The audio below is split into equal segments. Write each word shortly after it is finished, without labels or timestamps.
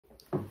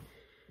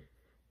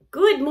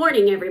Good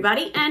morning,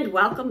 everybody, and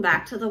welcome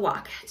back to The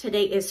Walk.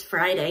 Today is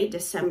Friday,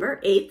 December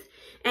 8th,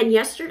 and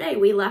yesterday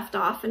we left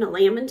off in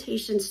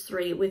Lamentations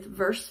 3 with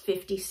verse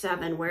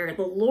 57, where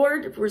the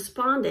Lord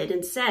responded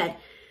and said,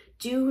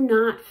 "Do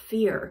not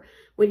fear."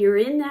 When you're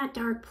in that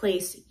dark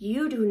place,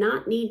 you do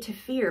not need to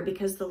fear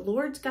because the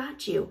Lord's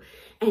got you.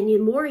 And the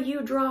more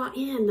you draw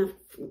in,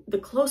 the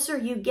closer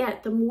you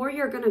get, the more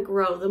you're going to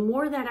grow, the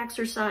more that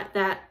exercise,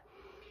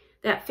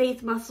 that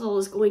faith muscle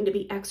is going to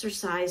be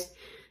exercised,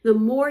 the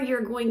more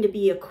you're going to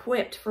be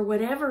equipped for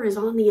whatever is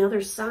on the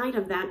other side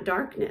of that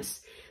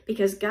darkness,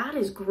 because God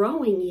is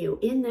growing you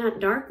in that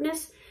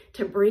darkness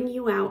to bring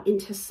you out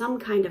into some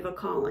kind of a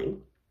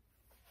calling.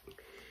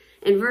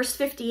 In verse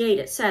 58,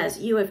 it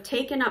says, "You have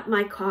taken up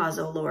my cause,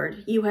 O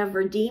Lord. You have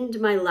redeemed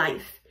my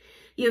life.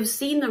 You have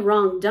seen the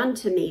wrong done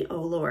to me,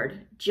 O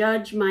Lord.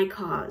 Judge my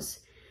cause.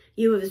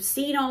 You have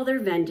seen all their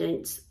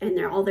vengeance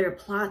and all their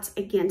plots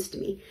against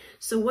me."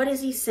 So what is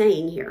he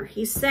saying here?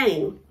 He's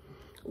saying,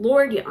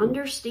 Lord, you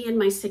understand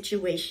my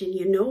situation.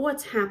 You know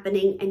what's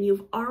happening, and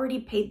you've already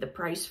paid the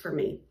price for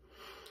me.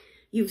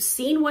 You've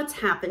seen what's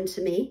happened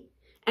to me,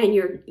 and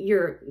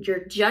you're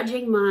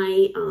judging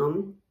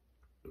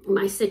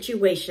my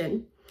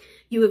situation.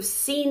 You have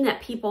seen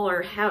that people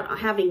are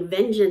having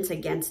vengeance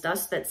against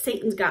us, that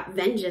Satan's got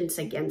vengeance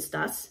against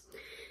us.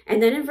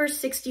 And then in verse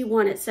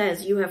 61, it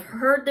says, "You have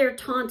heard their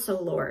taunts,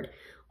 O Lord,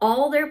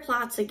 all their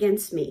plots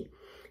against me.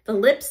 The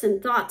lips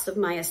and thoughts of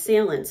my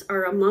assailants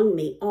are among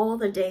me all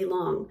the day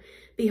long.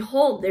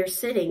 Behold, they're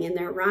sitting and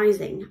they're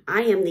rising.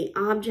 I am the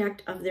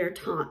object of their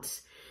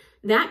taunts."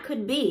 That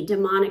could be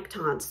demonic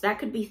taunts. That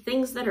could be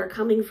things that are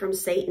coming from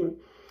Satan.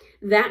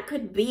 That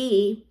could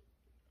be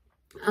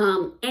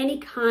any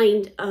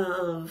kind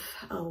of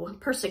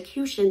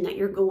persecution that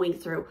you're going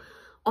through.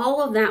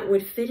 All of that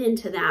would fit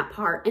into that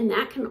part. And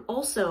that can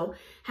also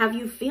have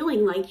you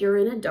feeling like you're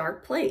in a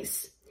dark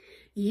place.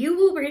 "You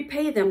will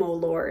repay them, O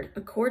Lord,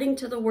 according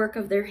to the work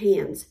of their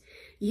hands.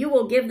 You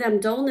will give them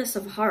dullness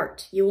of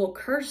heart. Your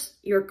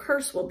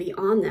curse will be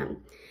on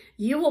them.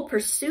 You will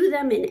pursue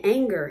them in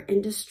anger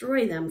and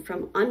destroy them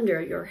from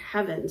under your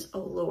heavens, O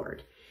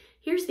Lord."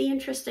 Here's the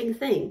interesting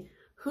thing.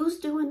 Who's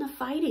doing the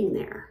fighting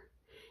there?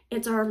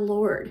 It's our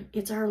Lord.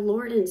 It's our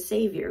Lord and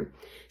Savior.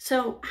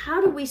 So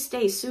how do we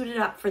stay suited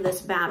up for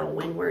this battle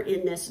when we're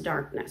in this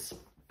darkness?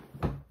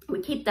 We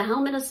keep the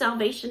helmet of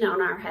salvation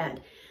on our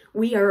head.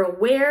 We are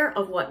aware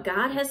of what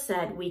God has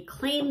said. We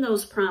claim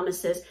those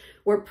promises.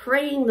 We're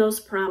praying those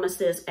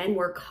promises, and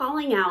we're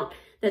calling out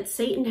that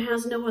Satan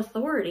has no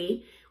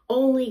authority.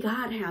 Only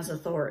God has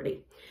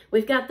authority.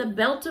 We've got the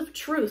belt of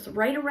truth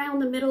right around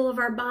the middle of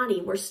our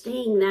body. We're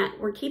keeping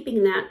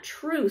that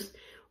truth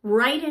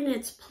right in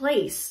its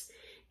place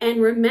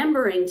and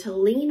remembering to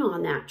lean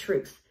on that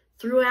truth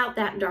throughout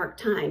that dark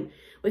time.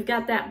 We've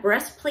got that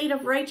breastplate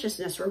of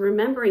righteousness. We're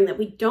remembering that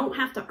we don't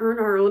have to earn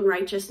our own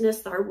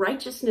righteousness. Our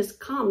righteousness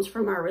comes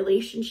from our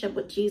relationship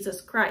with Jesus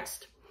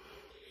Christ.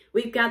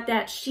 We've got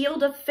that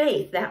shield of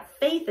faith. That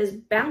faith is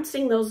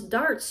bouncing those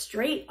darts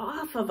straight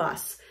off of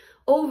us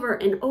over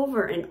and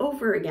over and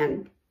over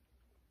again.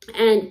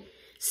 And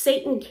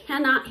Satan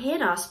cannot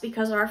hit us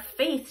because our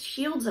faith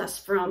shields us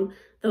from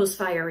those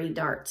fiery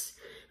darts.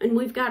 And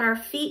we've got our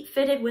feet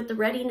fitted with the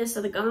readiness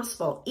of the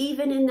gospel.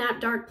 Even in that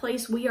dark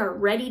place, we are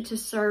ready to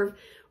serve,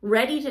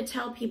 ready to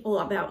tell people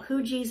about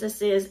who Jesus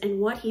is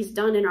and what he's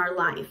done in our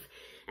life.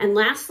 And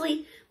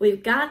lastly,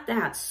 we've got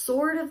that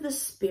sword of the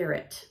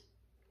Spirit.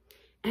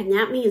 And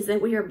that means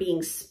that we are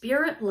being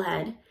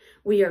Spirit-led.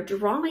 We are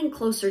drawing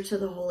closer to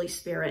the Holy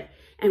Spirit,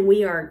 and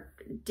we are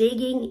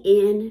digging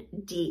in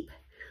deep.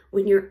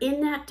 When you're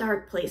in that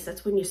dark place,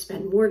 that's when you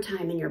spend more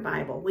time in your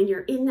Bible. When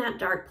you're in that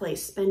dark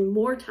place, spend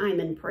more time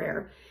in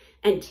prayer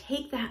and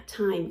take that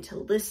time to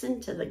listen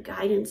to the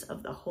guidance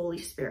of the Holy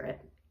Spirit.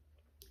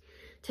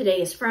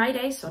 Today is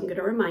Friday, so I'm going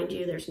to remind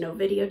you there's no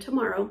video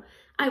tomorrow.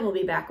 I will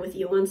be back with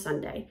you on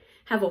Sunday.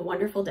 Have a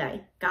wonderful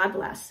day. God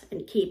bless,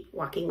 and keep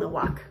walking the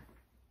walk.